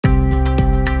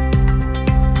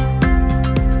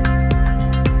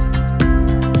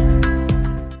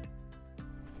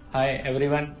Hi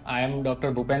everyone, I am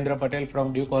Dr. Bhupendra Patel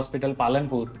from Duke Hospital,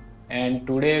 Palanpur, and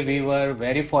today we were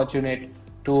very fortunate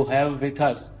to have with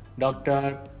us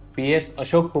Dr. P.S.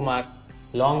 Ashok Kumar,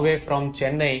 long way from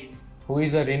Chennai, who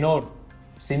is a renowned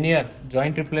senior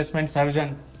joint replacement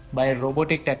surgeon by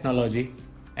robotic technology,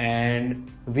 and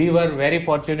we were very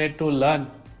fortunate to learn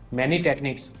many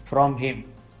techniques from him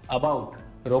about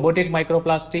robotic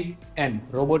microplasty and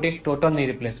robotic total knee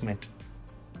replacement.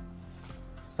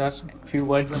 Sir, a few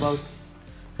words about.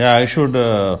 Yeah, I should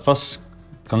first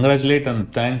congratulate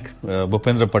and thank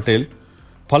Bhupendra Patel.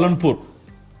 Palanpur.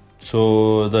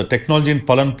 So the technology in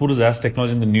Palanpur is as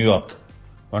technology in the New York.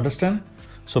 Understand?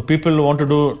 So people want to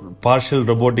do partial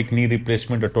robotic knee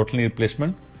replacement or total knee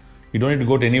replacement. You don't need to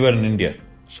go to anywhere in India.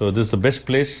 So this is the best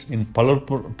place in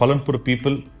Palanpur. Palanpur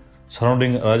people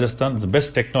surrounding Rajasthan. It's the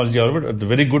best technology out of it at a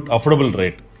very good affordable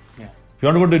rate. Yeah. If you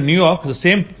want to go to New York, the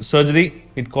same surgery,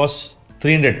 it costs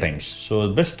 300 times. So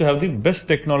it's best to have the best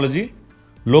technology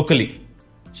locally.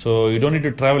 So you don't need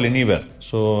to travel anywhere.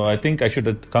 So I think I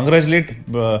should congratulate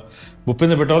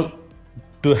Bhupendra Patel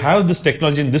to have this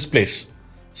technology in this place.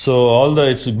 So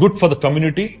it's good for the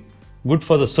community, good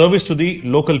for the service to the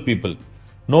local people.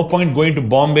 No point going to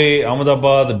Bombay,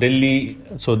 Ahmedabad, Delhi.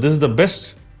 So this is the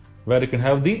best where you can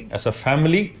have as a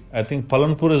family. I think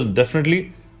Palanpur is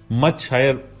definitely much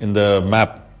higher in the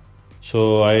map.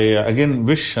 So I again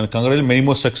wish and congratulate many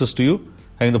more success to you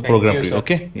having the program. You,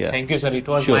 okay? Yeah. Thank you, sir. It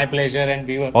was my pleasure, and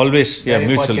we were always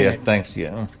mutually. Yeah, thanks.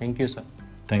 Yeah. Thank you, sir.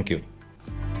 Thank you.